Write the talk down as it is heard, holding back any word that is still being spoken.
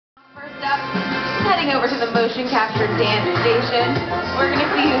heading over to the motion capture dance station. We're going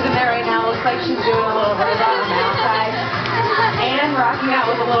to see who's in there right now. Looks like she's doing a little robot on the outside and rocking out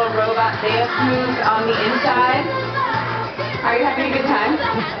with a little robot dance moves on the inside. Are you having a good time?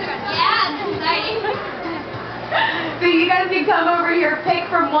 Yeah, it's exciting. So you guys can come over here, pick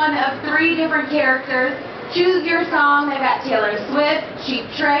from one of 3 different characters, choose your song. They've got Taylor Swift, Cheap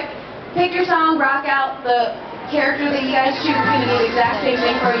Trick. Pick your song, rock out. The character that you guys choose is going to be the exact same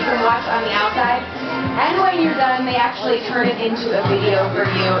thing for you can watch on the outside. And when you're done, they actually turn it into a video for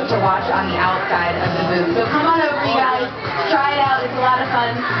you to watch on the outside of the booth. So come on over, you guys. Try it out. It's a lot of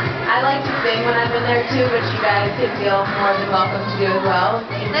fun. I like to sing when I'm in there too, but you guys can feel more than welcome to do as well.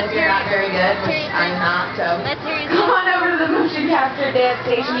 Even if you're not very good, which I'm not. So come on over to the motion capture dance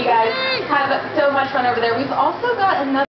station, you guys. Have so much fun over there. We've also got another